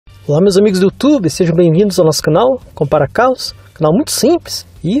Olá meus amigos do YouTube, sejam bem-vindos ao nosso canal, Compara Carros, canal muito simples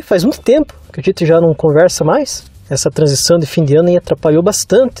e faz muito tempo que a gente já não conversa mais. Essa transição de fim de ano aí atrapalhou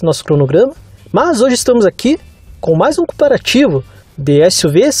bastante nosso cronograma, mas hoje estamos aqui com mais um comparativo de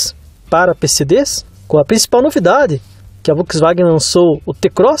SUVs para PCDs, com a principal novidade, que a Volkswagen lançou o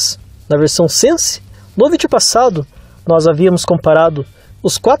TCross na versão Sense. No vídeo passado nós havíamos comparado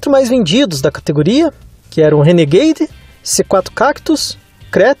os 4 mais vendidos da categoria, que eram o Renegade, C4 Cactus,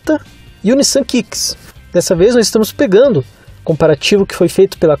 Creta e o Nissan Kicks. Dessa vez nós estamos pegando o comparativo que foi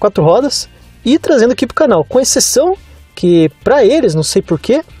feito pela 4 rodas e trazendo aqui para o canal, com exceção que para eles, não sei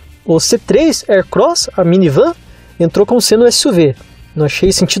porquê, o C3 Aircross, a minivan, entrou como sendo SUV. Não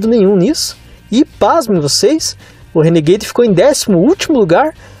achei sentido nenhum nisso. E pasmem vocês, o Renegade ficou em 10º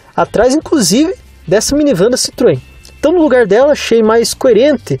lugar, atrás inclusive dessa minivan da Citroën. Então no lugar dela achei mais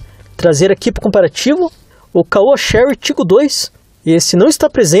coerente trazer aqui para o comparativo o Caoa Chery Tiggo 2. Esse não está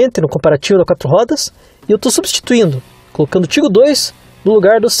presente no comparativo da 4 rodas e eu estou substituindo, colocando o Tiggo 2 no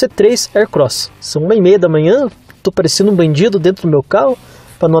lugar do C3 Aircross. São 1h30 da manhã, estou parecendo um bandido dentro do meu carro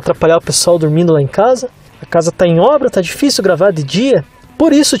para não atrapalhar o pessoal dormindo lá em casa. A casa está em obra, está difícil gravar de dia,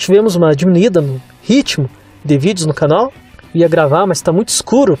 por isso tivemos uma diminuída no ritmo de vídeos no canal. Ia gravar, mas está muito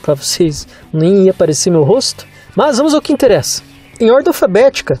escuro para vocês, nem ia aparecer meu rosto. Mas vamos ao que interessa. Em ordem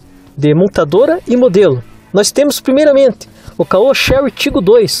alfabética de montadora e modelo, nós temos primeiramente o Caoa Chery Tiggo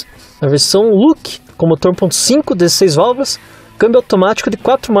 2, na versão Look, com motor 1.5, 16 válvulas, câmbio automático de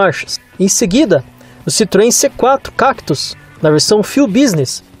 4 marchas. Em seguida, o Citroën C4 Cactus, na versão Full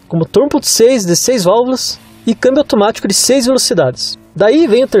Business, com motor 1.6, 16 válvulas e câmbio automático de 6 velocidades. Daí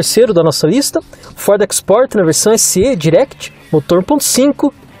vem o terceiro da nossa lista, o Ford Ecosport, na versão SE Direct, motor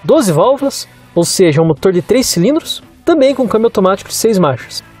 1.5, 12 válvulas, ou seja, um motor de 3 cilindros, também com câmbio automático de 6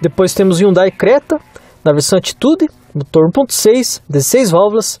 marchas. Depois temos o Hyundai Creta, na versão Attitude, motor 1.6, 16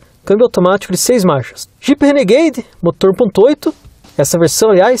 válvulas, câmbio automático de 6 marchas. Jeep Renegade, motor 1.8, essa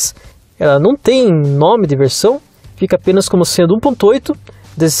versão, aliás, ela não tem nome de versão, fica apenas como sendo 1.8,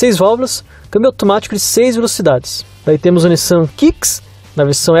 16 válvulas, câmbio automático de 6 velocidades. Daí temos o Nissan Kicks, na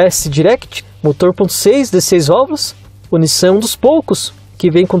versão S Direct, motor 1.6, 16 válvulas, o Nissan é um dos poucos que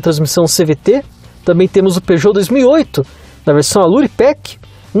vem com transmissão CVT. Também temos o Peugeot 2008, na versão Allure Pack,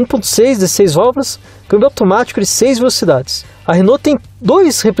 1.6, 16 válvulas, câmbio automático de 6 velocidades. A Renault tem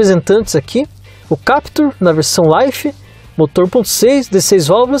 2 representantes aqui, o Captur na versão Life, motor 1.6, 16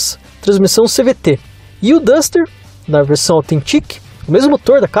 válvulas, transmissão CVT. E o Duster na versão Authentique, o mesmo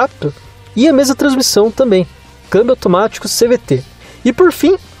motor da Captur e a mesma transmissão também, câmbio automático CVT. E por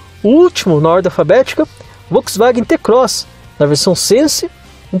fim, o último na ordem alfabética, Volkswagen T-Cross na versão Sense,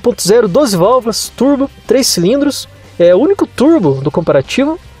 1.0, 12 válvulas, turbo, 3 cilindros. É o único turbo do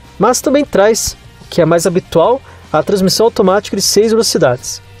comparativo, mas também traz, o que é mais habitual, a transmissão automática de 6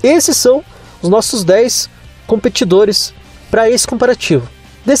 velocidades. Esses são os nossos 10 competidores para esse comparativo.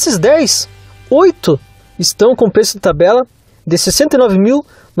 Desses 10, 8 estão com preço de tabela de R$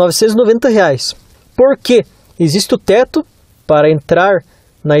 69.990. Porque existe o teto para entrar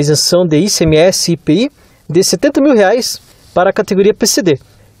na isenção de ICMS e IPI de R$ 70 mil para a categoria PCD.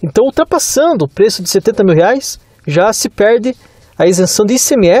 Então, ultrapassando o preço de R$ 70 mil, já se perde a isenção de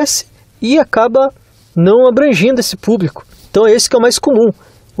ICMS e acaba não abrangendo esse público. Então esse que é o mais comum,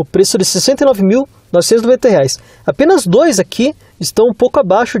 o preço de R$ 69.990. Apenas 2 aqui estão um pouco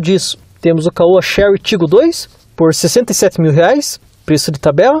abaixo disso. Temos o Caoa Chery Tiggo 2 por R$ 67 mil, preço de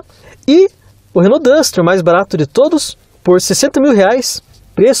tabela, e o Renault Duster, mais barato de todos, por R$ 60 mil,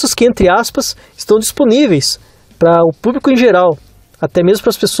 preços que, entre aspas, estão disponíveis para o público em geral, até mesmo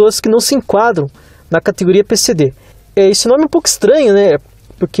para as pessoas que não se enquadram na categoria PCD. Esse nome é um pouco estranho, né?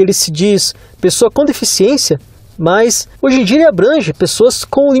 Porque ele se diz pessoa com deficiência, mas hoje em dia ele abrange pessoas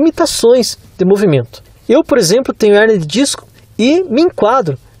com limitações de movimento. Eu, por exemplo, tenho hérnia de disco e me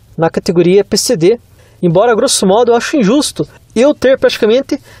enquadro na categoria PCD, embora, grosso modo, eu acho injusto eu ter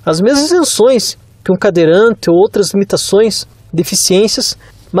praticamente as mesmas isenções que um cadeirante ou outras limitações, deficiências,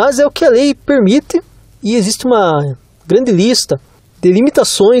 mas é o que a lei permite e existe uma grande lista de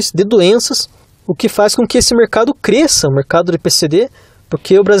limitações, de doenças, o que faz com que esse mercado cresça, o mercado de PCD,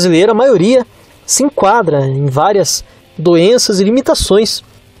 porque o brasileiro, a maioria, se enquadra em várias doenças e limitações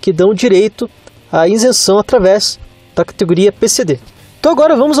que dão direito à isenção através da categoria PCD. Então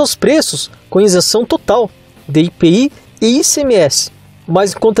agora vamos aos preços com isenção total de IPI e ICMS. O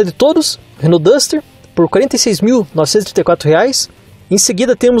mais em conta de todos, Renault Duster por R$ 46.934. Em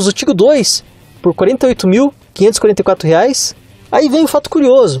seguida temos o Tiggo 2 por R$ 48.544. Aí vem um fato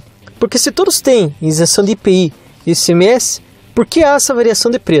curioso, porque se todos têm isenção de IPI e ICMS, por que há essa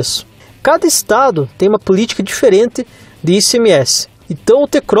variação de preço? Cada estado tem uma política diferente de ICMS. Então o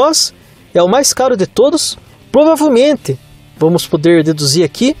T-Cross é o mais caro de todos. Provavelmente vamos poder deduzir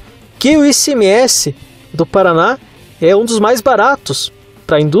aqui que o ICMS do Paraná é um dos mais baratos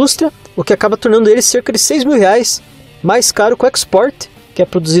para a indústria, o que acaba tornando ele cerca de R$6.000 mais caro que o Export, que é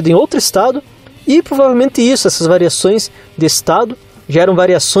produzido em outro estado. E provavelmente essas variações de estado geram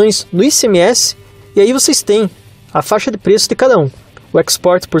variações no ICMS, e aí vocês têm a faixa de preço de cada um. O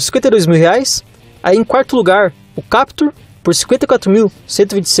Export por R$52.000, aí em quarto lugar o Captur por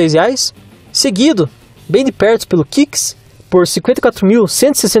R$54.126, seguido bem de perto pelo Kicks por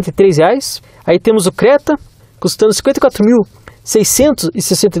R$54.163, aí temos o Creta custando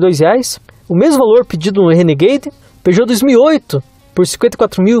R$54.662, o mesmo valor pedido no Renegade, Peugeot 2008 por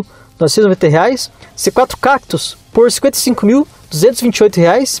R$54.990, C4 Cactus por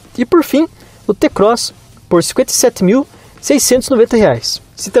R$55.228 e por fim o T-Cross por R$57.690.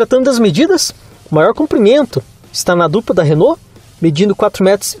 Se tratando das medidas, o maior comprimento está na dupla da Renault, medindo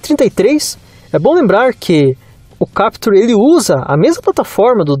 4,33 m. É bom lembrar que o Captur ele usa a mesma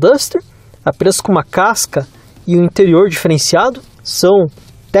plataforma do Duster, apenas com uma casca e um interior diferenciado. São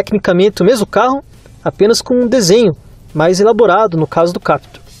tecnicamente o mesmo carro, apenas com um desenho mais elaborado no caso do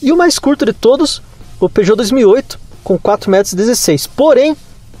Captur. E o mais curto de todos, o Peugeot 2008, com 4,16 m. Porém,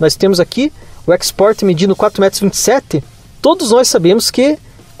 nós temos aqui o Export medindo 4,27 m. Todos nós sabemos que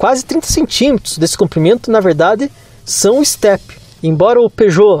quase 30 centímetros desse comprimento, na verdade, são step. Embora o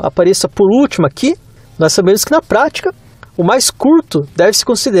Peugeot apareça por último aqui, nós sabemos que na prática, o mais curto deve se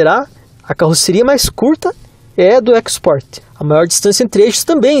considerar, a carroceria mais curta é do Export. A maior distância entre eixos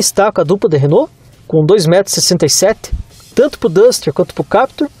também está com a dupla da Renault, com 2,67 m, tanto para o Duster quanto para o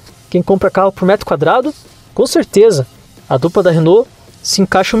Captur. Quem compra carro por metro quadrado, com certeza, a dupla da Renault se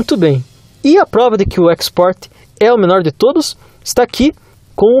encaixa muito bem. E a prova de que o Export é o menor de todos está aqui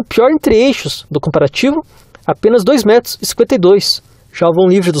com o pior entre eixos do comparativo, apenas 2,52 m. Já o vão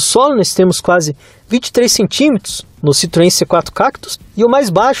livre do solo, nós temos quase 23 centímetros no Citroën C4 Cactus, e o mais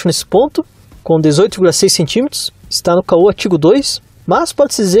baixo nesse ponto, com 18,6 centímetros, está no Caoa Tiggo 2, mas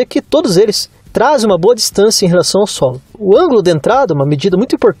pode-se dizer que todos eles trazem uma boa distância em relação ao solo. O ângulo de entrada, uma medida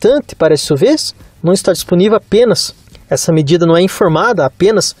muito importante para SUVs, não está disponível apenas. Essa medida não é informada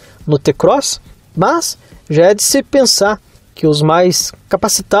apenas no T-Cross, mas já é de se pensar que os mais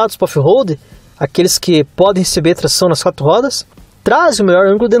capacitados para off-road, aqueles que podem receber tração nas 4 rodas, trazem o melhor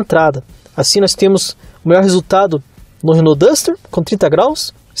ângulo de entrada. Assim nós temos o melhor resultado no Renault Duster, com 30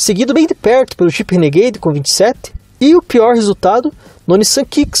 graus, seguido bem de perto pelo Jeep Renegade, com 27, e o pior resultado no Nissan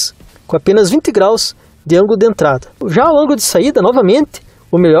Kicks, com apenas 20 graus de ângulo de entrada. Já o ângulo de saída, novamente,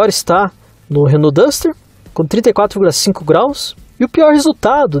 o melhor está no Renault Duster, com 34,5 graus, e o pior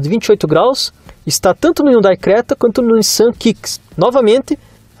resultado, de 28 graus, está tanto no Hyundai Creta quanto no Nissan Kicks. Novamente,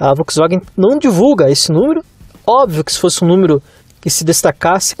 a Volkswagen não divulga esse número. Óbvio que se fosse um número que se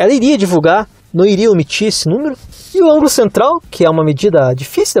destacasse, ela iria divulgar, não iria omitir esse número. E o ângulo central, que é uma medida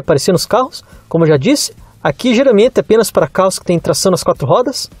difícil de aparecer nos carros, como eu já disse, aqui geralmente é apenas para carros que têm tração nas 4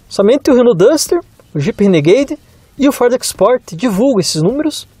 rodas. Somente o Renault Duster, o Jeep Renegade e o Ford Export divulgam esses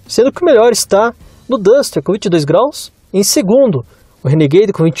números, sendo que o melhor está no Duster com 22 graus, em segundo o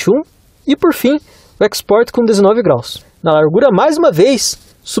Renegade com 21 e por fim o Export com 19 graus. Na largura, mais uma vez,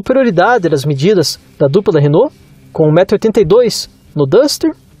 superioridade das medidas da dupla da Renault, com 1,82 m no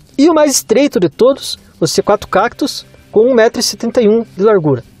Duster, e o mais estreito de todos, o C4 Cactus, com 1,71 m de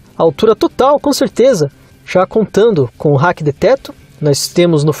largura. A altura total, com certeza, já contando com o rack de teto, nós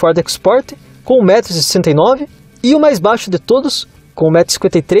temos no Ford Export com 1,69 m, e o mais baixo de todos, com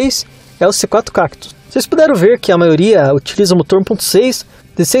 1,53 m, é o C4 Cactus. Vocês puderam ver que a maioria utiliza motor 1.6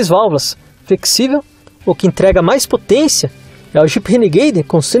 de 6 válvulas, flexível. O que entrega mais potência é o Jeep Renegade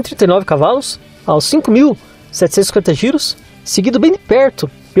com 139 cavalos aos 5.750 giros, seguido bem de perto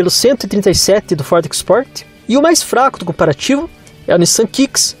pelo 137 do Ford Export. E o mais fraco do comparativo é o Nissan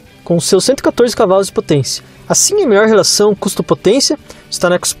Kicks, com seus 114 cavalos de potência. Assim, a melhor relação custo-potência está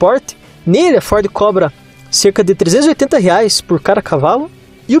no Export. Nele, a Ford cobra cerca de R$380 por cada cavalo.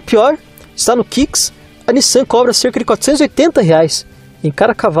 E o pior está no Kicks. A Nissan cobra cerca de R$480 em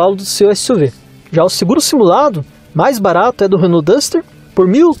cada cavalo do seu SUV. Já o seguro simulado mais barato é do Renault Duster, por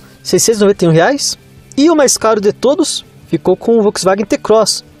R$1.691. E o mais caro de todos ficou com o Volkswagen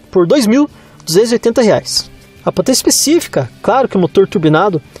T-Cross, por R$2.280. A potência específica, claro que o motor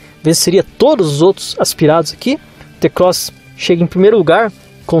turbinado venceria todos os outros aspirados aqui. O T-Cross chega em primeiro lugar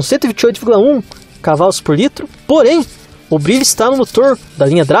com 128,1 cavalos por litro. Porém, o brilho está no motor da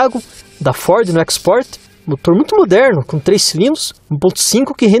linha Dragon, da Ford no Export. Motor muito moderno, com 3 cilindros,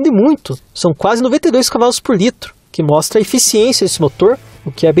 1.5 que rende muito. São quase 92 cavalos por litro, que mostra a eficiência desse motor,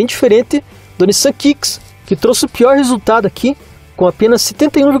 o que é bem diferente do Nissan Kicks, que trouxe o pior resultado aqui com apenas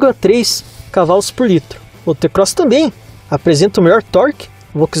 71,3 cavalos por litro. O T-Cross também apresenta o melhor torque.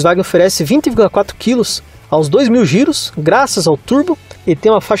 O Volkswagen oferece 20,4 kg aos 2.000 giros, graças ao turbo. Ele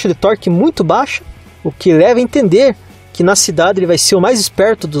tem uma faixa de torque muito baixa, o que leva a entender que na cidade ele vai ser o mais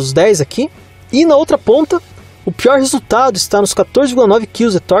esperto dos 10 aqui. E na outra ponta, o pior resultado está nos 14,9 kg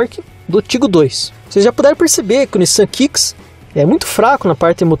de torque do Tiggo 2. Vocês já puderam perceber que o Nissan Kicks é muito fraco na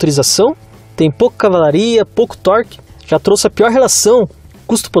parte de motorização, tem pouca cavalaria, pouco torque, já trouxe a pior relação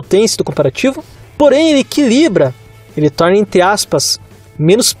custo-potência do comparativo, porém ele equilibra, ele torna, entre aspas,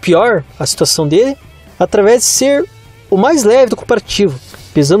 menos pior a situação dele, através de ser o mais leve do comparativo,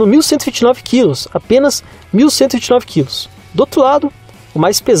 pesando 1.129 kg, apenas 1.129 kg. Do outro lado, o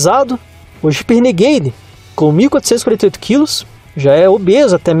mais pesado, o Jeep Renegade, com 1.448 kg, já é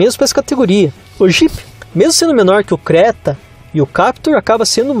obeso até mesmo para essa categoria. O Jeep, mesmo sendo menor que o Creta e o Captur, acaba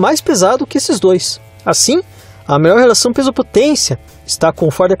sendo mais pesado que esses dois. Assim, a melhor relação peso-potência está com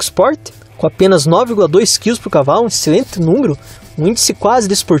o Ford Ecosport, com apenas 9,2 kg por cavalo, um excelente número, um índice quase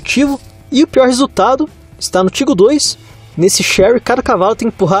desportivo. E o pior resultado está no Tiggo 2. Nesse Chery, cada cavalo tem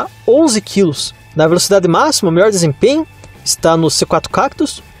que empurrar 11 kg. Na velocidade máxima, o melhor desempenho está no C4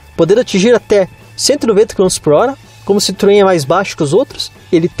 Cactus, podendo atingir até 190 km por hora. Como o Citroën é mais baixo que os outros,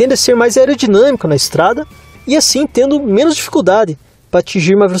 ele tende a ser mais aerodinâmico na estrada e assim tendo menos dificuldade para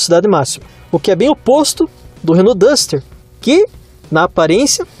atingir uma velocidade máxima. O que é bem oposto do Renault Duster, que na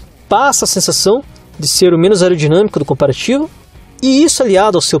aparência passa a sensação de ser o menos aerodinâmico do comparativo, e isso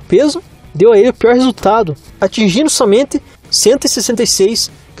aliado ao seu peso deu a ele o pior resultado, atingindo somente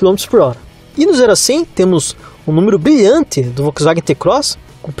 166 km por hora. E no 0 a 100 temos um número brilhante do Volkswagen T-Cross,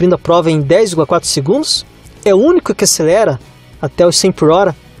 cumprindo a prova em 10,4 segundos. É o único que acelera até os 100 por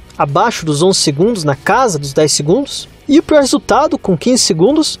hora, abaixo dos 11 segundos, na casa dos 10 segundos. E o pior resultado, com 15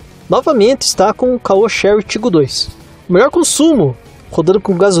 segundos, novamente está com o Caoa Chery Tiggo 2. O melhor consumo, rodando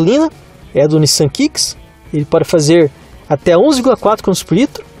com gasolina, é do Nissan Kicks. Ele pode fazer até 11,4 km por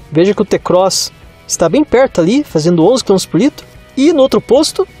litro. Veja que o T-Cross está bem perto ali, fazendo 11 km por litro. E no outro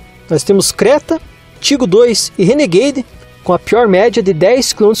posto, nós temos Creta, Tiggo 2 e Renegade, com a pior média de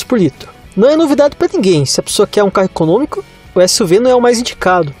 10 km por litro. Não é novidade para ninguém, se a pessoa quer um carro econômico, o SUV não é o mais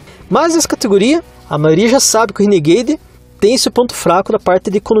indicado. Mas nessa categoria, a maioria já sabe que o Renegade tem esse ponto fraco da parte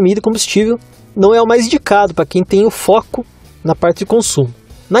de economia de combustível, não é o mais indicado para quem tem o foco na parte de consumo.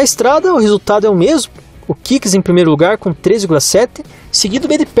 Na estrada, o resultado é o mesmo, o Kicks em primeiro lugar com 13,7, seguido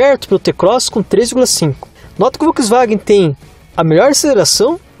bem de perto pelo T-Cross com 13,5. Nota que o Volkswagen tem a melhor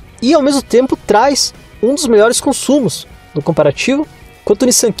aceleração e ao mesmo tempo traz um dos melhores consumos do comparativo, enquanto o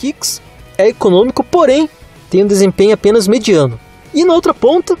Nissan Kicks é econômico, porém tem um desempenho apenas mediano. E na outra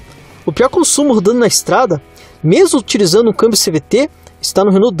ponta, o pior consumo rodando na estrada, mesmo utilizando um câmbio CVT, está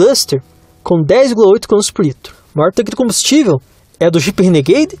no Renault Duster, com 10,8 km por litro. O maior tanque de combustível é do Jeep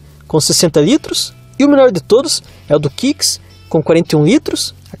Renegade, com 60 litros, e o melhor de todos é o do Kicks, com 41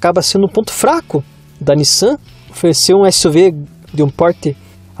 litros. Acaba sendo um ponto fraco da Nissan, oferecer um SUV de um porte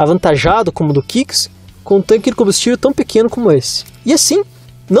avantajado como o do Kicks, com um tanque de combustível tão pequeno como esse. E assim,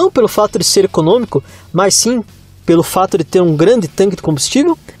 não pelo fato de ser econômico, mas sim pelo fato de ter um grande tanque de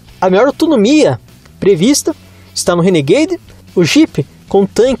combustível, a maior autonomia prevista está no Renegade. O Jeep com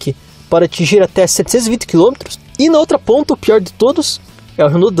tanque pode atingir até 720 km, e na outra ponta, o pior de todos, é o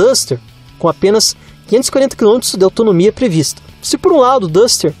Renault Duster, com apenas 540 km de autonomia prevista. Se por um lado o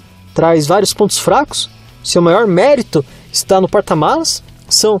Duster traz vários pontos fracos, seu maior mérito está no porta-malas,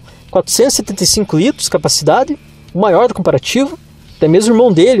 são 475 litros de capacidade, o maior do comparativo. Até mesmo o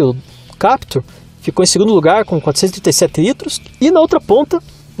irmão dele, o Captur, ficou em segundo lugar com 437 litros. E na outra ponta,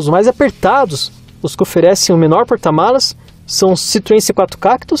 os mais apertados, os que oferecem o menor porta-malas, são o Citroën C4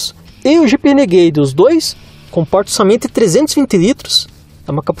 Cactus e o Jeep Renegade. Os dois comportam somente 320 litros,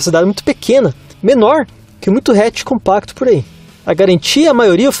 é uma capacidade muito pequena, menor que muito hatch compacto por aí. A garantia, a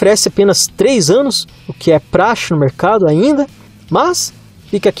maioria oferece apenas 3 anos, o que é praxe no mercado ainda, mas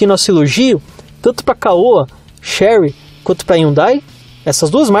fica aqui nosso elogio, tanto para Caoa, Chery, quanto para Hyundai. Essas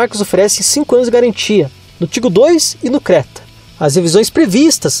duas marcas oferecem 5 anos de garantia, no Tiggo 2 e no Creta. As revisões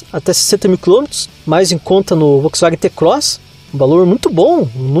previstas até 60 mil km, mais em conta no Volkswagen T-Cross, um valor muito bom,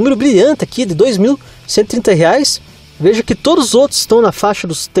 um número brilhante aqui de R$ 2.130. Veja que todos os outros estão na faixa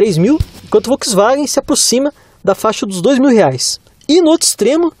dos 3 mil, enquanto o Volkswagen se aproxima da faixa dos R$ 2.000. E no outro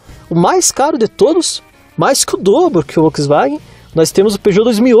extremo, o mais caro de todos, mais que o dobro que o Volkswagen, nós temos o Peugeot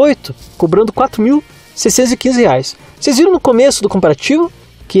 2008, cobrando R$ 4.615. Vocês viram no começo do comparativo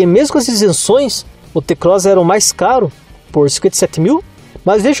que mesmo com as isenções, o T-Cross era o mais caro por 57 mil,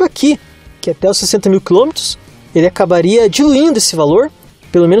 mas vejo aqui que até os 60 mil km ele acabaria diluindo esse valor,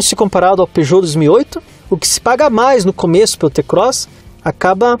 pelo menos se comparado ao Peugeot 2008, o que se paga mais no começo pelo TCross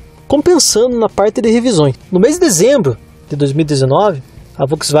acaba compensando na parte de revisões. No mês de dezembro de 2019, a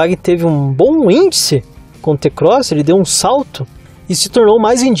Volkswagen teve um bom índice com o TCross, ele deu um salto e se tornou o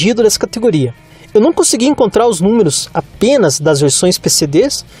mais vendido dessa categoria. Eu não consegui encontrar os números apenas das versões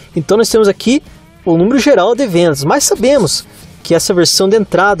PCDs, então nós temos aqui o número geral de vendas, mas sabemos que essa versão de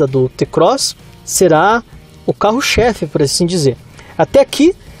entrada do TCross será o carro-chefe, por assim dizer. Até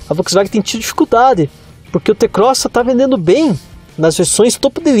aqui, a Volkswagen tem tido dificuldade, porque o TCross só está vendendo bem nas versões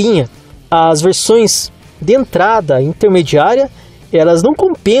topo de linha. As versões de entrada intermediária, elas não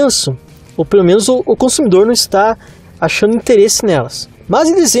compensam, ou pelo menos o consumidor não está achando interesse nelas. Mas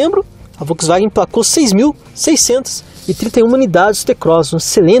em dezembro, a Volkswagen emplacou 6.631 unidades do TCross, um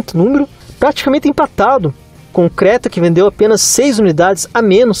excelente número, praticamente empatado com o Creta, que vendeu apenas 6 unidades a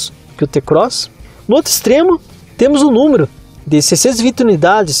menos que o TCross. No outro extremo, temos o número de 620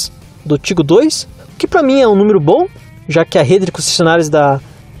 unidades do Tiggo 2, que para mim é um número bom, já que a rede de concessionárias da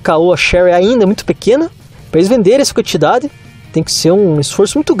Caoa Chery ainda é muito pequena. Para eles venderem essa quantidade, tem que ser um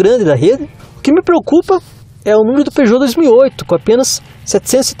esforço muito grande da rede. O que me preocupa é o número do Peugeot 2008, com apenas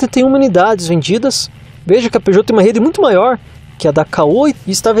 771 unidades vendidas. Veja que a Peugeot tem uma rede muito maior que a da Caoa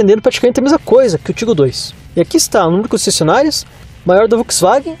e está vendendo praticamente a mesma coisa que o Tiggo 2. E aqui está o número de concessionárias, maior da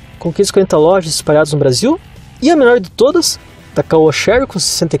Volkswagen, com 540 lojas espalhadas no Brasil, e a menor de todas, da Caoa Chery, com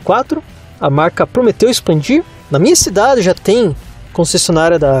 64. A marca prometeu expandir. Na minha cidade já tem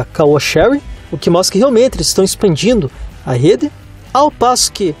concessionária da Caoa Chery, o que mostra que realmente eles estão expandindo a rede, ao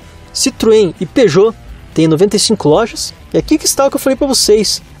passo que Citroën e Peugeot têm 95 lojas. E aqui que está o que eu falei para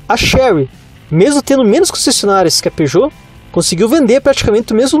vocês, a Chery, mesmo tendo menos concessionárias que a Peugeot, conseguiu vender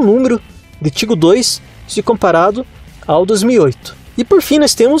praticamente o mesmo número de Tiggo 2 se comparado ao 2008. E por fim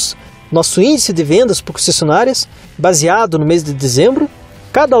nós temos nosso índice de vendas por concessionárias, baseado no mês de dezembro.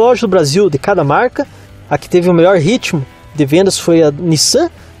 Cada loja do Brasil de cada marca, a que teve o melhor ritmo de vendas foi a Nissan,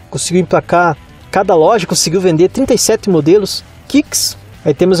 conseguiu emplacar, cada loja conseguiu vender 37 modelos Kicks.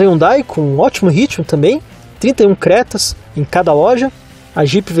 Aí temos a Hyundai com um ótimo ritmo também, 31 Cretas em cada loja. A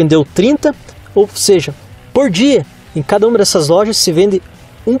Jeep vendeu 30, ou seja, por dia em cada uma dessas lojas se vende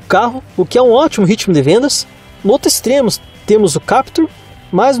um carro, o que é um ótimo ritmo de vendas. No outro extremo temos o Captur,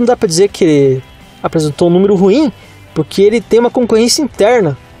 mas não dá para dizer que ele apresentou um número ruim, porque ele tem uma concorrência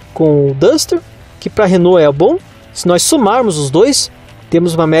interna com o Duster, que para a Renault é bom. Se nós somarmos os dois,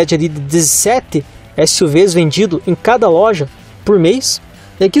 temos uma média ali de 17 SUVs vendidos em cada loja por mês.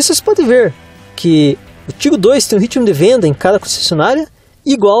 E aqui vocês podem ver que o Tiggo 2 tem um ritmo de venda em cada concessionária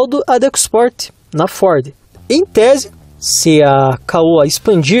igual do da Ecosport na Ford. Em tese, se a Caoa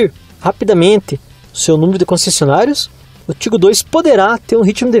expandir rapidamente o seu número de concessionários, o Tiggo 2 poderá ter um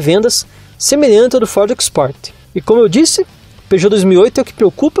ritmo de vendas semelhante ao do Ford Ecosport. E como eu disse, o Peugeot 2008 é o que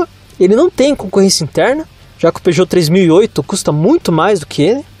preocupa, ele não tem concorrência interna, já que o Peugeot 3008 custa muito mais do que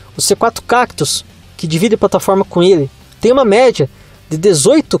ele. O C4 Cactus, que divide a plataforma com ele, tem uma média de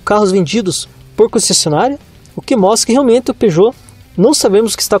 18 carros vendidos por concessionária, o que mostra que realmente o Peugeot, não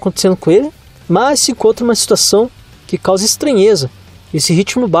sabemos o que está acontecendo com ele, mas se encontra uma situação que causa estranheza, esse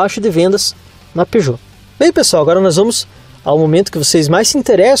ritmo baixo de vendas na Peugeot. Bem pessoal, agora nós vamos ao momento que vocês mais se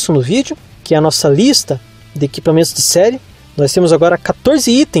interessam no vídeo, que é a nossa lista de equipamentos de série. Nós temos agora 14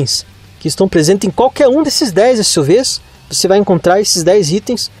 itens que estão presentes em qualquer um desses 10 SUVs. Você vai encontrar esses 10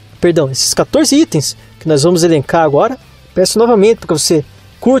 itens, esses 14 itens que nós vamos elencar agora. Peço novamente para que você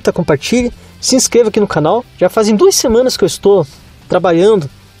curta, compartilhe, se inscreva aqui no canal. Já fazem 2 semanas que eu estou trabalhando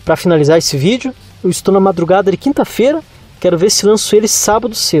para finalizar esse vídeo. Eu estou na madrugada de quinta-feira, quero ver se lanço ele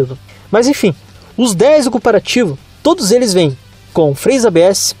sábado cedo. Mas enfim, os 10 do comparativo, todos eles vêm com freios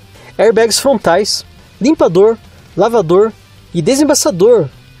ABS, airbags frontais, limpador, lavador e desembaçador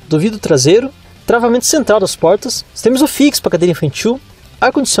do vidro traseiro, travamento central das portas. Temos o fixo para cadeira infantil,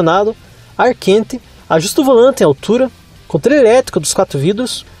 ar-condicionado, ar quente, ajuste do volante em altura, controle elétrico dos 4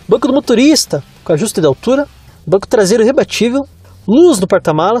 vidros, banco do motorista com ajuste de altura, banco traseiro rebatível, luz no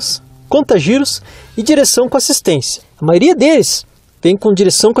porta-malas, conta-giros e direção com assistência. A maioria deles vem com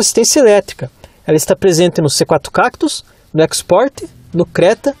direção com assistência elétrica. Ela está presente no C4 Cactus, no Ecosport, no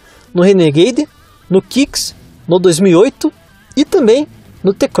Creta, no Renegade, no Kicks, no 2008 e também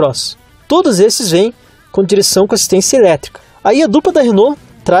no TCross. Todos esses vêm com direção com assistência elétrica. Aí a dupla da Renault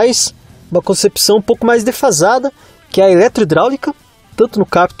traz uma concepção um pouco mais defasada, que é a eletrohidráulica, tanto no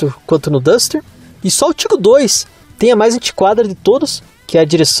Captur quanto no Duster. E só o Tiggo 2 tem a mais antiquada de todos, que é a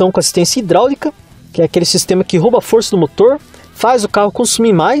direção com assistência hidráulica, que é aquele sistema que rouba a força do motor, faz o carro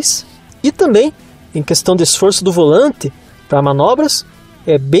consumir mais, e também, em questão de esforço do volante para manobras,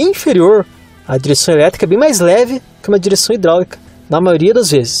 é bem inferior. A direção elétrica é bem mais leve que uma direção hidráulica, na maioria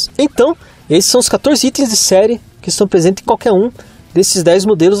das vezes. Então, Esses são os 14 itens de série que estão presentes em qualquer um desses 10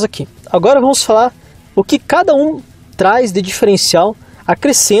 modelos aqui. Agora vamos falar o que cada um traz de diferencial,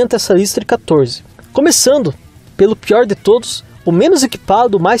 acrescenta essa lista de 14. Começando pelo pior de todos, o menos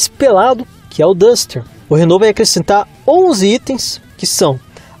equipado, o mais pelado, que é o Duster. O Renault vai acrescentar 11 itens, que são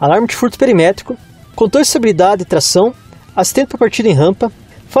alarme de furto perimétrico, controle de estabilidade e tração, assistente para partida em rampa,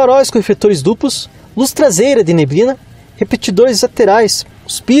 faróis com refletores duplos, luz traseira de neblina, repetidores laterais,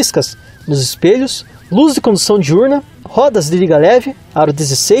 os piscas nos espelhos, luz de condução diurna, rodas de liga leve, aro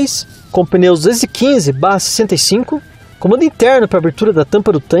 16, com pneus 215/65, comando interno para abertura da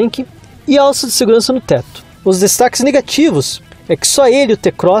tampa do tanque e alça de segurança no teto. Os destaques negativos é que só ele e o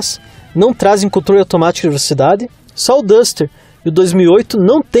TCross não trazem controle automático de velocidade, só o Duster e o 2008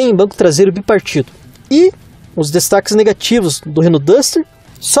 não tem banco traseiro bipartido. E os destaques negativos do Renault Duster,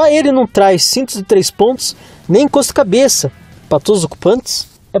 só ele não traz cintos de 3 pontos nem encosto-cabeça para todos os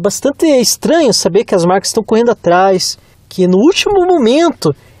ocupantes. É bastante estranho saber que as marcas estão correndo atrás, que no último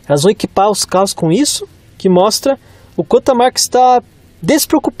momento elas vão equipar os carros com isso, que mostra o quanto a marca está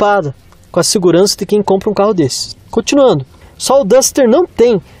despreocupada com a segurança de quem compra um carro desses. Continuando, só o Duster não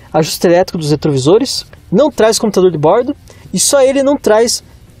tem ajuste elétrico dos retrovisores, não traz computador de bordo e só ele não traz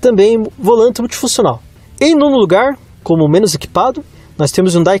também volante multifuncional. Em nono lugar, como menos equipado, nós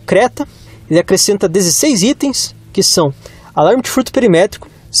temos o Hyundai Creta. Ele acrescenta 16 itens, que são alarme de furto perimétrico,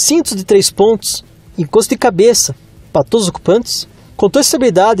 cintos de 3 pontos, encosto de cabeça para todos os ocupantes, controle de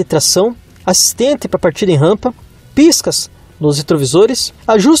estabilidade e tração, assistente para partida em rampa, piscas nos retrovisores,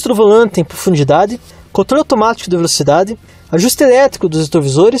 ajuste do volante em profundidade, controle automático de velocidade, ajuste elétrico dos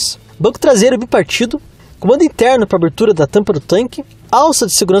retrovisores, banco traseiro bipartido, comando interno para abertura da tampa do tanque, alça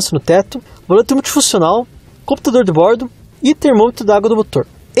de segurança no teto, volante multifuncional, computador de bordo e termômetro da água do motor.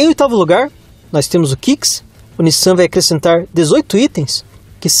 Em oitavo lugar, nós temos o Kicks. O Nissan vai acrescentar 18 itens,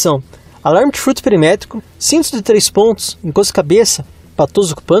 que são alarme de furto perimétrico, cintos de 3 pontos, encosto cabeça para todos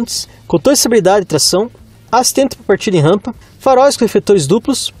os ocupantes, controle de estabilidade e tração, assistente para partida em rampa, faróis com refletores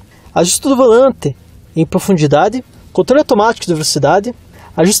duplos, ajuste do volante em profundidade, controle automático de velocidade,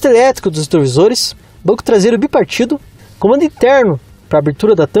 ajuste elétrico dos retrovisores, banco traseiro bipartido, comando interno para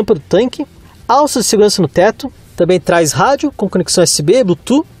abertura da tampa do tanque, alça de segurança no teto, também traz rádio com conexão USB,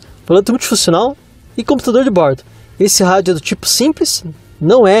 Bluetooth, volante multifuncional e computador de bordo. Esse rádio é do tipo simples,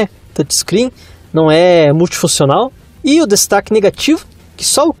 não é touchscreen, não é multifuncional. E o destaque negativo, que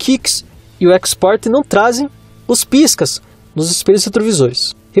só o Kicks e o Ecosport não trazem os piscas nos espelhos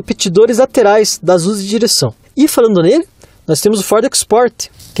retrovisores, repetidores laterais das luzes de direção. E falando nele, nós temos o Ford Export,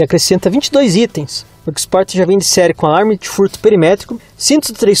 que acrescenta 22 itens. O Export já vem de série com alarme de furto perimétrico, cintos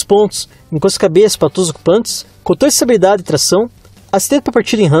de 3 pontos, encosto-cabeça para todos os ocupantes, controle de estabilidade e tração, assistente para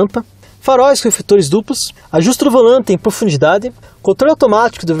partida em rampa, faróis com refletores duplos, ajuste do volante em profundidade, controle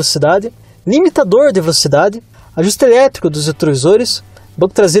automático de velocidade, limitador de velocidade, ajuste elétrico dos retrovisores,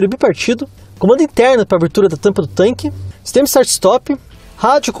 banco traseiro bipartido, comando interno para abertura da tampa do tanque, sistema start-stop,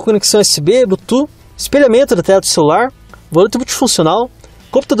 rádio com conexão USB, Bluetooth, espelhamento da tela do celular, volante multifuncional,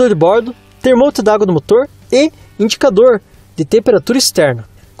 computador de bordo, termômetro da água do motor e indicador de temperatura externa.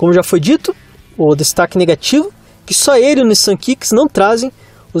 Como já foi dito, o destaque negativo, que só ele e o Nissan Kicks não trazem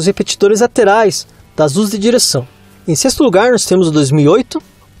os repetidores laterais das luzes de direção. Em sexto lugar, nós temos o 2008. O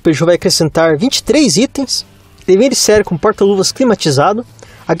Peugeot vai acrescentar 23 itens. Ele vem de série com porta-luvas climatizado.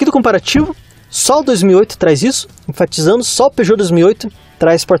 Aqui do comparativo, só o 2008 traz isso, enfatizando, só o Peugeot 2008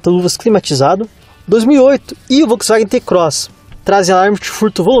 traz porta-luvas climatizado. 2008 e o Volkswagen T-Cross trazem alarme de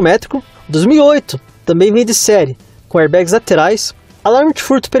furto volumétrico. O 2008 também vem de série com airbags laterais, alarme de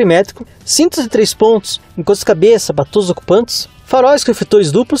furto perimétrico, cintos de 3 pontos, encosto-cabeça para todos os ocupantes, faróis com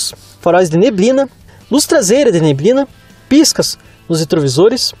refletores duplos, faróis de neblina, luz traseira de neblina, piscas nos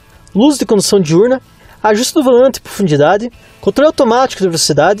retrovisores, luz de condução diurna, ajuste do volante em profundidade, controle automático de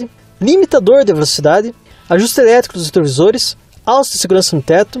velocidade, limitador de velocidade, ajuste elétrico dos retrovisores, alça de segurança no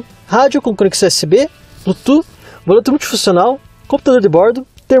teto, rádio com conexão USB, Bluetooth, volante multifuncional, computador de bordo,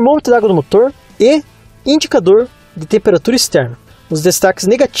 termômetro da água do motor e indicador de temperatura externa. Os destaques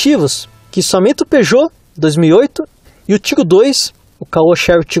negativos, que somente o Peugeot 2008 e o Tiggo 2, o Caoa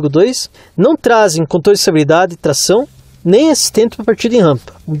Chery Tiggo 2, não trazem controle de estabilidade e tração, nem assistente para partida em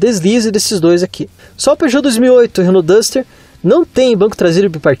rampa. Um deslize desses dois aqui. Só o Peugeot 2008 e o Renault Duster não tem banco traseiro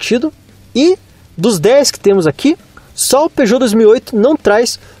bipartido. E dos 10 que temos aqui, só o Peugeot 2008 não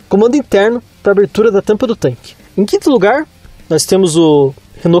traz comando interno para abertura da tampa do tanque. Em quinto lugar, nós temos o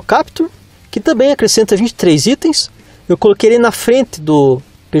Renault Captur, que também acrescenta 23 itens. Eu coloquei ele na frente do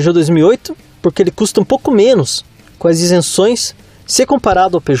Peugeot 2008, porque ele custa um pouco menos com as isenções, se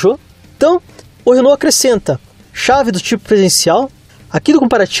comparado ao Peugeot. Então, o Renault acrescenta chave do tipo presencial, Aqui no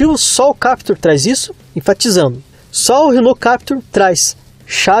comparativo, só o Captur traz isso, enfatizando. Só o Renault Captur traz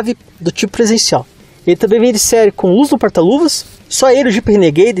chave do tipo presencial. Ele também vem de série com luz no porta-luvas. Só ele e o Jeep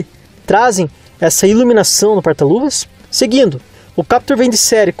Renegade trazem essa iluminação no porta-luvas. Seguindo, o Captur vem de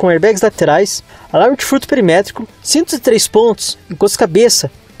série com airbags laterais, alarme de furto perimétrico, cintos de 3 pontos,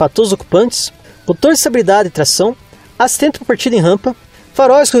 encosto-cabeça para todos os ocupantes, controle de estabilidade e tração, assistente para partida em rampa,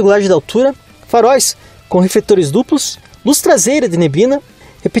 faróis com regulagem de altura, faróis com refletores duplos, luz traseira de neblina,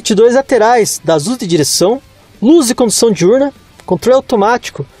 repetidores laterais das luzes de direção, luz de condução diurna, controle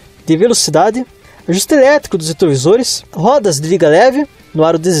automático de velocidade, ajuste elétrico dos retrovisores, rodas de liga leve no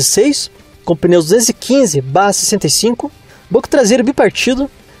aro 16, com pneus 215/65, banco traseiro bipartido,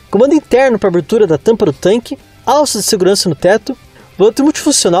 comando interno para abertura da tampa do tanque, alça de segurança no teto, volante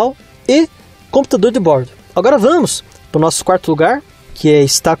multifuncional e computador de bordo. Agora vamos para o nosso quarto lugar, que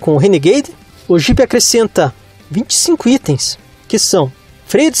está com o Renegade. O Jeep acrescenta 25 itens, que são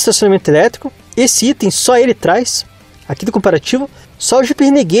freio de estacionamento elétrico. Esse item só ele traz. Aqui do comparativo, só o Jeep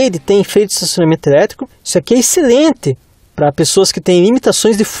Renegade tem freio de estacionamento elétrico. Isso aqui é excelente para pessoas que têm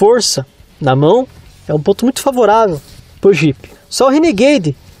limitações de força na mão. É um ponto muito favorável para o Jeep. Só o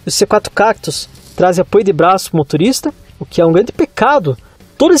Renegade e o C4 Cactus trazem apoio de braço para o motorista, o que é um grande pecado.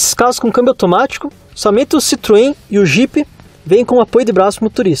 Todos esses carros com câmbio automático, somente o Citroën e o Jeep vêm com apoio de braço para o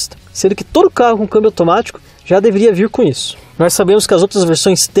motorista, sendo que todo carro com câmbio automático já deveria vir com isso. Nós sabemos que as outras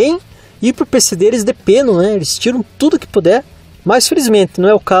versões têm, e para o PCD eles depenam, né? Eles tiram tudo que puder, mas felizmente não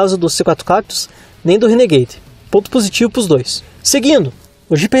é o caso do C4 Cactus nem do Renegade. Ponto positivo para os dois. Seguindo,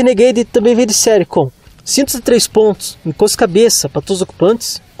 o Jeep Renegade também vem de série com cintos de 3 pontos, encosto-cabeça para todos os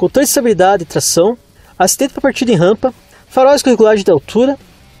ocupantes, controle de estabilidade e tração, assistente para partida em rampa, faróis com regulagem de altura,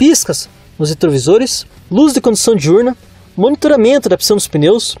 piscas nos retrovisores, luz de condução diurna, monitoramento da pressão dos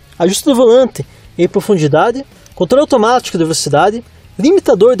pneus, ajuste do volante em profundidade, controle automático de velocidade,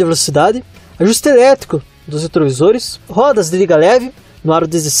 limitador de velocidade, ajuste elétrico dos retrovisores, rodas de liga leve no aro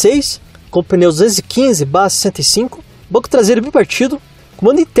 16, com pneus 215/65, banco traseiro bipartido,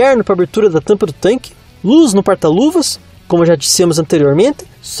 comando interno para abertura da tampa do tanque, luz no porta-luvas, como já dissemos anteriormente.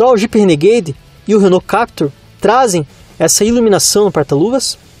 Só o Jeep Renegade e o Renault Captur trazem essa iluminação no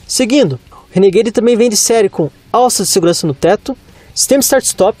porta-luvas. Seguindo, o Renegade também vem de série com alça de segurança no teto, sistema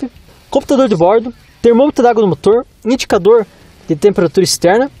start-stop, computador de bordo, termômetro d'água no motor, indicador de temperatura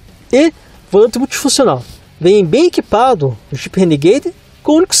externa e volante multifuncional. Vem bem equipado o Jeep Renegade,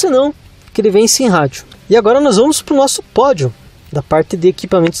 com o único senão que ele vem sem rádio. E agora nós vamos para o nosso pódio da parte de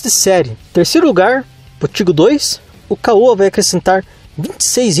equipamentos de série. Terceiro lugar, o Tiggo 2. O Caoa vai acrescentar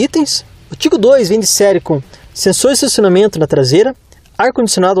 26 itens. O Tiggo 2 vem de série com sensor de estacionamento na traseira,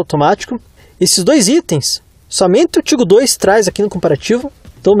 ar-condicionado automático. Esses dois itens, somente o Tiggo 2 traz aqui no comparativo,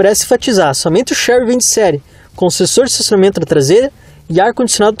 então merece enfatizar. Somente o Chery vem de série com sensor de estacionamento na traseira e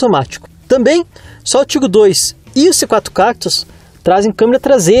ar-condicionado automático. Também, só o Tiggo 2 e o C4 Cactus trazem câmera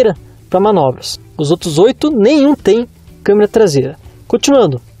traseira para manobras. Os outros 8, nenhum tem câmera traseira.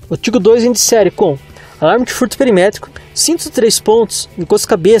 Continuando, o Tiggo 2 vem de série com alarme de furto perimétrico, cintos de 3 pontos,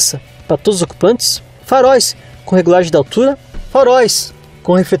 encosto-cabeça para todos os ocupantes, faróis com regulagem de altura, faróis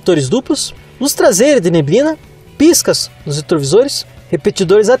com refletores duplos, luz traseira de neblina, piscas nos retrovisores,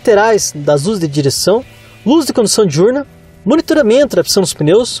 repetidores laterais das luzes de direção, luz de condução diurna, monitoramento da pressão dos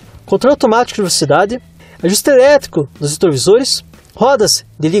pneus, controle automático de velocidade, ajuste elétrico dos retrovisores, rodas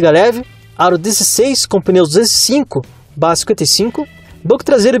de liga leve, aro 16 com pneus 205/55, banco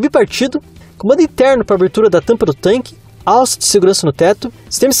traseiro bipartido, comando interno para abertura da tampa do tanque, alça de segurança no teto,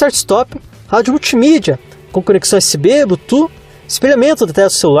 sistema start-stop, rádio multimídia com conexão USB, Bluetooth, espelhamento da tela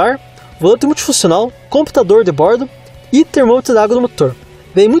do celular, volante multifuncional, computador de bordo e termômetro d'água no motor.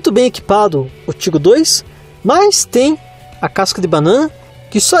 Vem muito bem equipado o Tiggo 2, mas tem a casca de banana,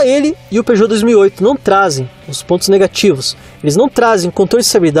 que só ele e o Peugeot 2008 não trazem os pontos negativos. Eles não trazem controle de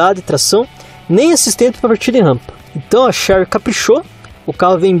estabilidade e tração, nem assistente para partida em rampa. Então a Chery caprichou, o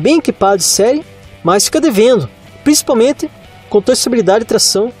carro vem bem equipado de série, mas fica devendo, principalmente controle de estabilidade e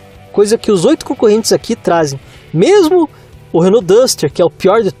tração, coisa que os 8 concorrentes aqui trazem. Mesmo o Renault Duster, que é o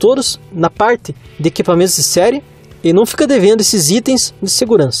pior de todos, na parte de equipamentos de série, ele não fica devendo esses itens de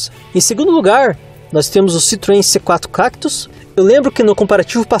segurança. Em segundo lugar, nós temos o Citroën C4 Cactus. Eu lembro que no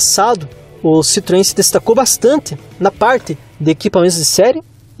comparativo passado, o Citroën se destacou bastante na parte de equipamentos de série,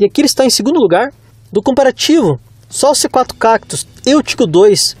 e aqui ele está em segundo lugar. Do comparativo, só o C4 Cactus e o Tiggo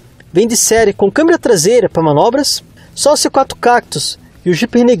 2 vêm de série com câmera traseira para manobras. Só o C4 Cactus e o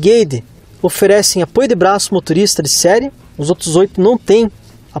Jeep Renegade oferecem apoio de braço motorista de série. Os outros 8 não têm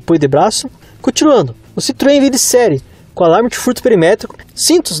apoio de braço. Continuando, o Citroën vem de série com alarme de furto perimétrico,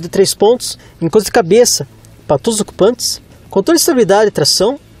 cintos de 3 pontos, encosto de cabeça para todos os ocupantes, controle de estabilidade e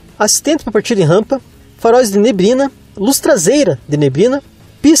tração, assistente para partida em rampa, faróis de neblina, luz traseira de neblina,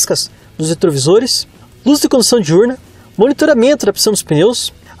 piscas nos retrovisores, luz de condução diurna, monitoramento da pressão dos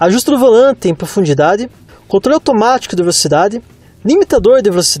pneus, ajuste do volante em profundidade, controle automático de velocidade, limitador de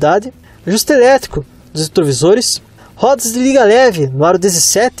velocidade, ajuste elétrico dos retrovisores, rodas de liga leve no aro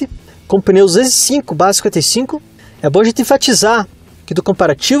 17, com pneus 5/55. É bom a gente enfatizar que do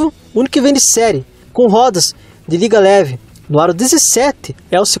comparativo, o único que vem de série com rodas de liga leve no aro 17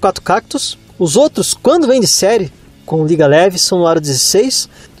 é o C4 Cactus. Os outros, quando vem de série com liga leve, são no aro 16.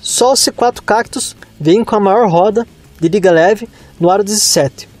 Só o C4 Cactus vem com a maior roda de liga leve no aro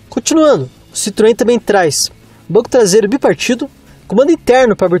 17. Continuando, o Citroën também traz banco traseiro bipartido, comando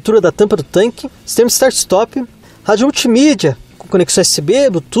interno para abertura da tampa do tanque, sistema start-stop, rádio multimídia com conexão USB,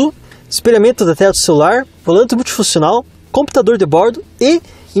 Bluetooth, espelhamento da tela do celular, volante multifuncional, computador de bordo e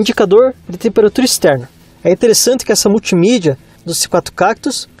indicador de temperatura externa. É interessante que essa multimídia do C4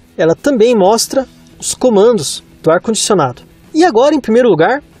 Cactus, ela também mostra os comandos do ar-condicionado. E agora, em primeiro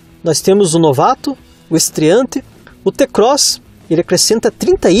lugar, nós temos o novato, o estreante, o TCross. Ele acrescenta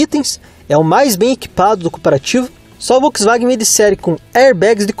 30 itens, é o mais bem equipado do comparativo. Só o Volkswagen vem de série com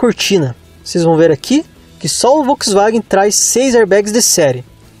airbags de cortina. Vocês vão ver aqui que só o Volkswagen traz 6 airbags de série.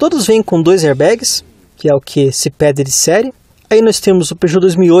 Todos vêm com 2 airbags, que é o que se pede de série. Aí nós temos o Peugeot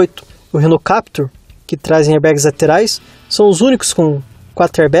 2008, o Renault Captur, que trazem airbags laterais. São os únicos com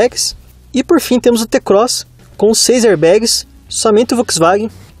 4 airbags. E por fim temos o T-Cross com 6 airbags. Somente o Volkswagen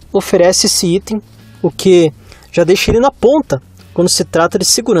oferece esse item, o que já deixa ele na ponta quando se trata de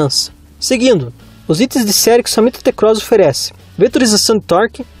segurança. Seguindo, os itens de série que somente o T-Cross oferece: vetorização de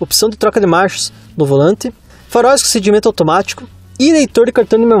torque, opção de troca de marchas no volante, faróis com acendimento automático e leitor de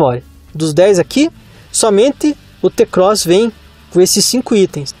cartão de memória. Dos 10 aqui, somente o T-Cross vem com esses 5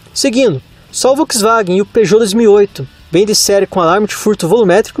 itens. Seguindo, só o Volkswagen e o Peugeot 2008 vem de série com alarme de furto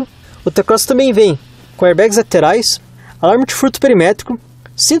volumétrico. O T-Cross também vem com airbags laterais, alarme de furto perimétrico,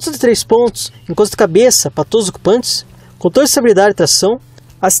 cinto de 3 pontos, encosto de cabeça para todos os ocupantes, controle de estabilidade e tração,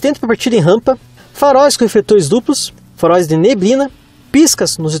 assistente para partida em rampa, faróis com refletores duplos, faróis de neblina,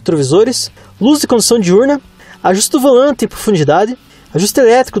 piscas nos retrovisores, luz de condução diurna, ajuste do volante em profundidade, ajuste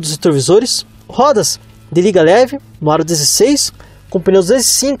elétrico dos retrovisores, rodas de liga leve no aro 16, com pneus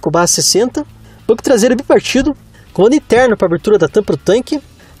 5/60, banco traseiro bipartido, comando interno para abertura da tampa do tanque,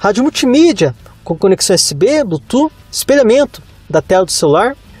 rádio multimídia com conexão USB, Bluetooth, espelhamento da tela do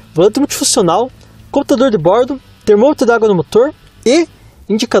celular, volante multifuncional, computador de bordo, termômetro de água no motor e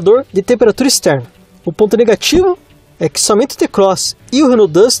indicador de temperatura externa. O ponto negativo é que somente o T-Cross e o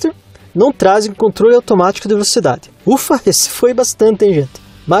Renault Duster não trazem controle automático de velocidade. Ufa, esse foi bastante, hein, gente?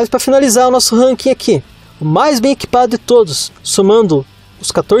 Mas para finalizar o nosso ranking aqui, o mais bem equipado de todos, somando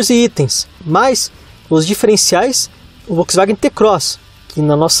os 14 itens, mais os diferenciais, o Volkswagen T-Cross, que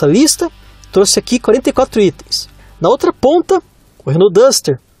na nossa lista trouxe aqui 44 itens. Na outra ponta, o Renault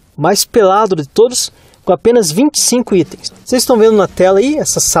Duster, o mais pelado de todos, com apenas 25 itens. Vocês estão vendo na tela aí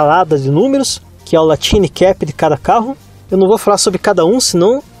essa salada de números, que é o Latine Cap de cada carro. Eu não vou falar sobre cada um,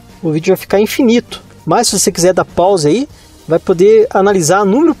 senão o vídeo vai ficar infinito. Mas se você quiser dar pausa aí, vai poder analisar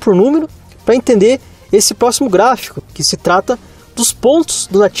número por número para entender esse próximo gráfico, que se trata dos pontos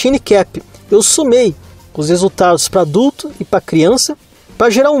do Latine Cap. Eu somei os resultados para adulto e para criança para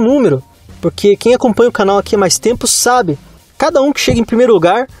gerar um número, porque quem acompanha o canal aqui há mais tempo sabe, cada um que chega em primeiro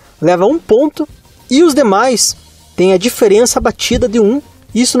lugar leva 1 ponto e os demais têm a diferença abatida de 1.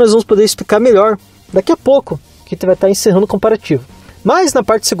 Isso nós vamos poder explicar melhor daqui a pouco, que a gente vai estar encerrando o comparativo. Mas na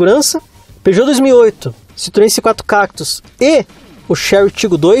parte de segurança, Peugeot 2008, Citroën C4 Cactus e o Chery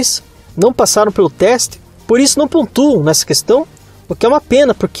Tiggo 2 não passaram pelo teste, por isso não pontuam nessa questão, o que é uma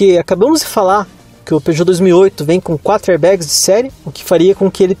pena, porque acabamos de falar que o Peugeot 2008 vem com 4 airbags de série, o que faria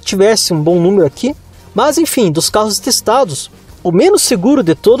com que ele tivesse um bom número aqui. Mas enfim, dos carros testados, o menos seguro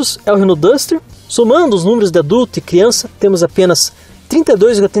de todos é o Renault Duster. Somando os números de adulto e criança, temos apenas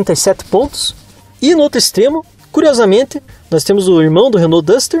 32,37 pontos. E no outro extremo, curiosamente, nós temos o irmão do Renault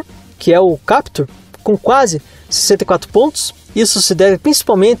Duster, que é o Captur, com quase 64 pontos. Isso se deve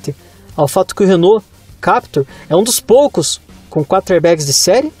principalmente ao fato que o Renault Captur é um dos poucos com 4 airbags de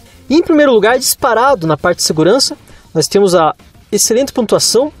série. E em primeiro lugar, disparado na parte de segurança, nós temos a excelente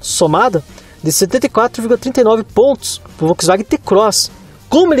pontuação somada de 74,39 pontos para o Volkswagen T-Cross.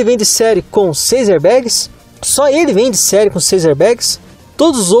 Como ele vem de série com 6 airbags, só ele vem de série com 6 airbags,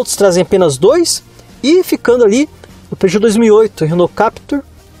 todos os outros trazem apenas 2, e ficando ali o Peugeot 2008 e o Renault Captur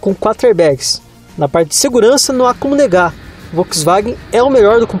com 4 airbags. Na parte de segurança não há como negar, o Volkswagen é o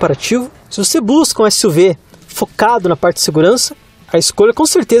melhor do comparativo. Se você busca um SUV focado na parte de segurança, a escolha com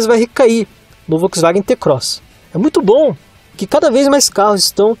certeza vai recair no Volkswagen T-Cross. É muito bom que cada vez mais carros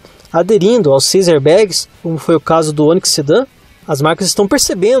estão aderindo aos 6 airbags, como foi o caso do Onix Sedan. As marcas estão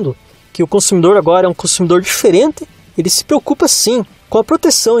percebendo que o consumidor agora é um consumidor diferente, ele se preocupa sim com a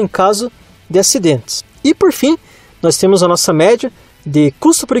proteção em caso de acidentes. E por fim, nós temos a nossa média de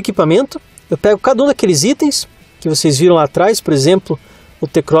custo por equipamento. Eu pego cada um daqueles itens que vocês viram lá atrás, por exemplo, o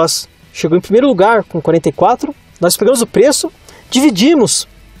TCross chegou em primeiro lugar com 44, nós pegamos o preço, dividimos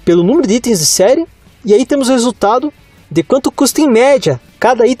pelo número de itens de série e aí temos o resultado de quanto custa em média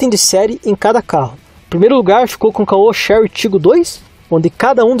cada item de série em cada carro. Em primeiro lugar ficou com o Caoa Chery Tiggo 2, onde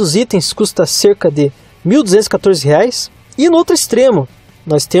cada um dos itens custa cerca de R$ 1.214. E no outro extremo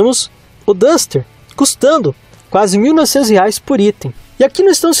nós temos o Duster, custando quase R$ 1.900 por item. E aqui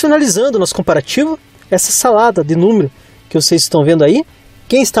nós estamos finalizando o nosso comparativo, essa salada de número que vocês estão vendo aí.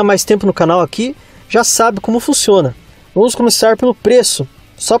 Quem está mais tempo no canal aqui já sabe como funciona. Vamos começar pelo preço,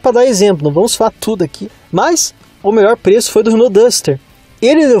 só para dar exemplo, não vamos falar tudo aqui. Mas o melhor preço foi do Renault Duster,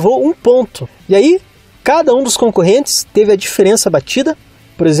 ele levou 1 ponto. E aí, cada um dos concorrentes teve a diferença batida.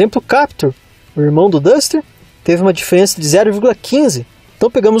 Por exemplo, o Captur, o irmão do Duster, teve uma diferença de 0,15. Então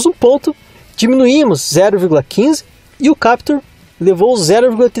pegamos 1 ponto, diminuímos 0,15 e o Captur levou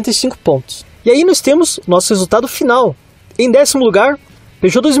 0,85 pontos. E aí nós temos nosso resultado final. Em 10º lugar,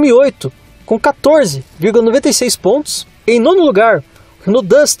 Peugeot 2008, com 14,96 pontos. Em 9º lugar, o Renault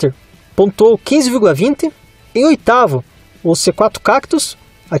Duster pontuou 15,20. Em 8º, o C4 Cactus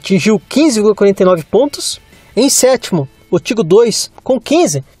atingiu 15,49 pontos. Em 7º, o Tiggo 2 com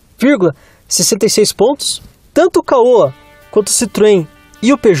 15,66 pontos. Tanto o Caoa quanto o Citroën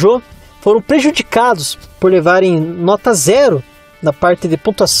e o Peugeot foram prejudicados por levarem nota 0 na parte de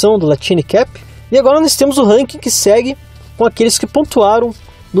pontuação do Authentique. E agora nós temos o ranking que segue com aqueles que pontuaram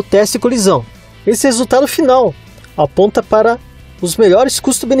no teste de colisão. Esse resultado final aponta para os melhores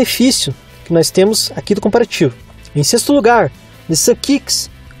custo-benefício que nós temos aqui do comparativo. Em 6º lugar, Nissan Kicks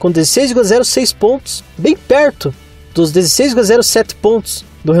com 16,06 pontos, bem perto dos 16,07 pontos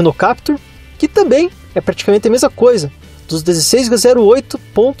do Renault Captur, que também é praticamente a mesma coisa, dos 16,08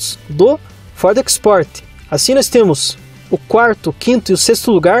 pontos do Ford Ecosport. Assim nós temos o 4º, o 5º e o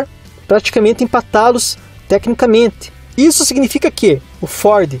 6º lugar praticamente empatados tecnicamente. Isso significa que o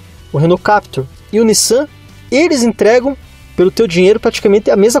Ford, o Renault Captur e o Nissan, eles entregam pelo teu dinheiro praticamente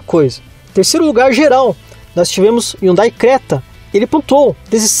a mesma coisa. Terceiro lugar geral, nós tivemos o Hyundai Creta, ele pontuou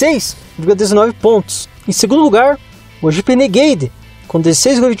 16,19 pontos. Em segundo lugar, o Jeep Renegade com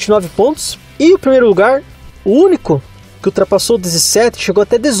 16,29 pontos. E o primeiro lugar, o único que ultrapassou 17, chegou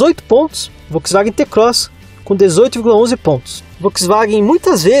até 18 pontos, Volkswagen TCross com 18,11 pontos. Volkswagen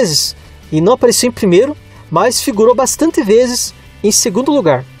muitas vezes e não apareceu em primeiro, mas figurou bastante vezes em segundo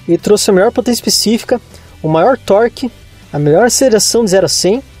lugar. Ele trouxe a maior potência específica, o maior torque, a melhor aceleração de 0 a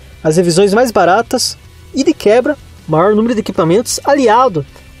 100, as revisões mais baratas e de quebra, maior número de equipamentos aliado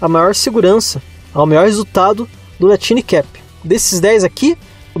à maior segurança, ao melhor resultado do Authentique. Desses 10 aqui,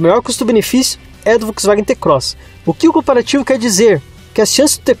 o melhor custo-benefício é do Volkswagen T-Cross. O que o comparativo quer dizer? Que as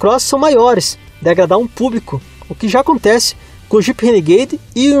chances do T-Cross são maiores de agradar um público, o que já acontece com o Jeep Renegade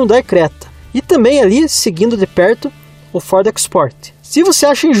e o Hyundai Creta. E também ali, seguindo de perto, o Ford Ecosport. Se você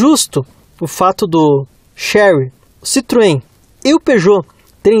acha injusto o fato do Chery, o Citroën e o Peugeot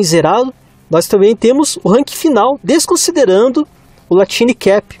terem zerado, nós também temos o ranking final, desconsiderando o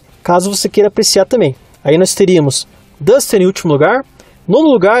Authentique, caso você queira apreciar também. Aí nós teríamos Duster em último lugar, nono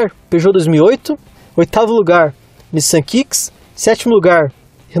lugar Peugeot 2008, oitavo lugar Nissan Kicks, sétimo lugar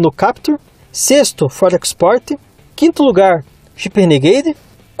Renault Captur, sexto Ford Ecosport, quinto lugar Jeep Renegade,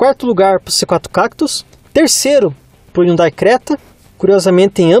 quarto lugar para o C4 Cactus, terceiro para o Hyundai Creta.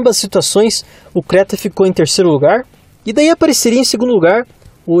 Curiosamente, em ambas as situações, o Creta ficou em terceiro lugar. E daí apareceria em segundo lugar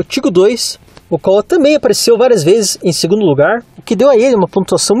o Tiggo 2, o qual também apareceu várias vezes em segundo lugar, o que deu a ele uma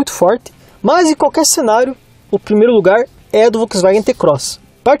pontuação muito forte. Mas em qualquer cenário, o primeiro lugar é do Volkswagen T-Cross.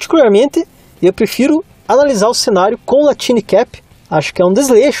 Particularmente, eu prefiro analisar o cenário com o Authentique. Acho que é um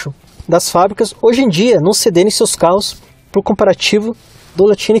desleixo das fábricas hoje em dia não cederem seus carros para o comparativo do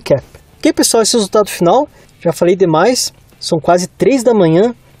Authentique. Ok, pessoal, esse é o resultado final. Já falei demais, são quase 3 da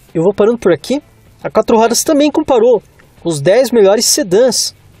manhã. Eu vou parando por aqui. A 4 Rodas também comparou os 10 melhores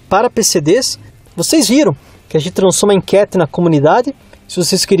sedãs para PCDs. Vocês viram que a gente lançou uma enquete na comunidade. Se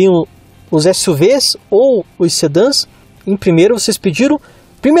vocês queriam os SUVs ou os sedãs, em primeiro vocês pediram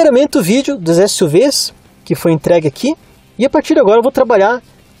primeiramente o vídeo dos SUVs, que foi entregue aqui. E a partir de agora eu vou trabalhar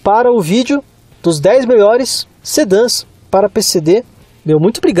para o vídeo dos 10 melhores sedãs para PCD. Meu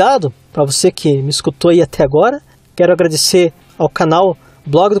muito obrigado para você que me escutou aí até agora. Quero agradecer ao canal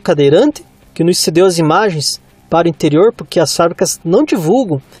Blog do Cadeirante, que nos cedeu as imagens para o interior, porque as fábricas não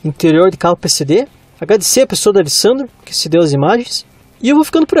divulgam interior de carro PCD. Agradecer a pessoa do Alessandro, que se deu as imagens. E eu vou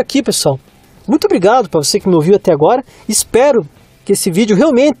ficando por aqui, pessoal. Muito obrigado para você que me ouviu até agora. Espero que esse vídeo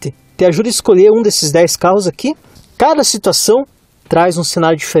realmente te ajude a escolher um desses 10 carros aqui. Cada situação traz um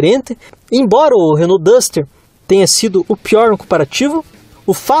cenário diferente. Embora o Renault Duster tenha sido o pior no comparativo,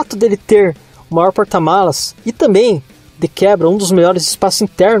 o fato dele ter o maior porta-malas e também, de quebra, um dos melhores espaços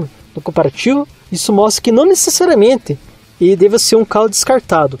internos no comparativo, isso mostra que não necessariamente ele deva ser um carro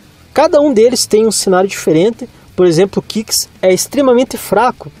descartado. Cada um deles tem um cenário diferente. Por exemplo, o Kicks é extremamente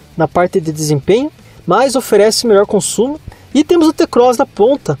fraco na parte de desempenho, mas oferece melhor consumo. E temos o TCross na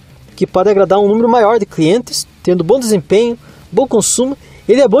ponta, que pode agradar um número maior de clientes, tendo bom desempenho, bom consumo.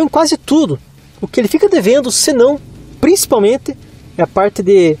 Ele é bom em quase tudo. O que ele fica devendo, se não, principalmente, é a parte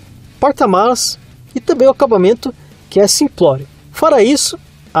de porta-malas e também o acabamento, que é simplório. Fora isso,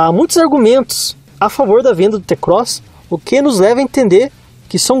 há muitos argumentos a favor da venda do T-Cross, o que nos leva a entender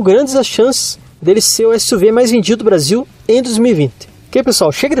que são grandes as chances dele ser o SUV mais vendido do Brasil em 2020. Ok, pessoal?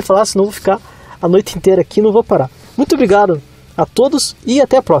 Chega de falar, senão eu vou ficar a noite inteira aqui e não vou parar. Muito obrigado a todos e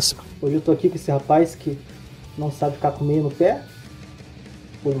até a próxima. Hoje eu estou aqui com esse rapaz que não sabe ficar com meia no pé.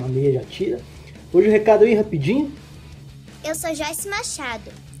 Põe uma meia, já tira. Hoje o recado aí rapidinho. Eu sou Joyce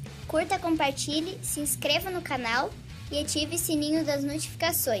Machado. Curta, compartilhe, se inscreva no canal e ative o sininho das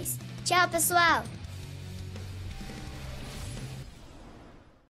notificações. Tchau, pessoal!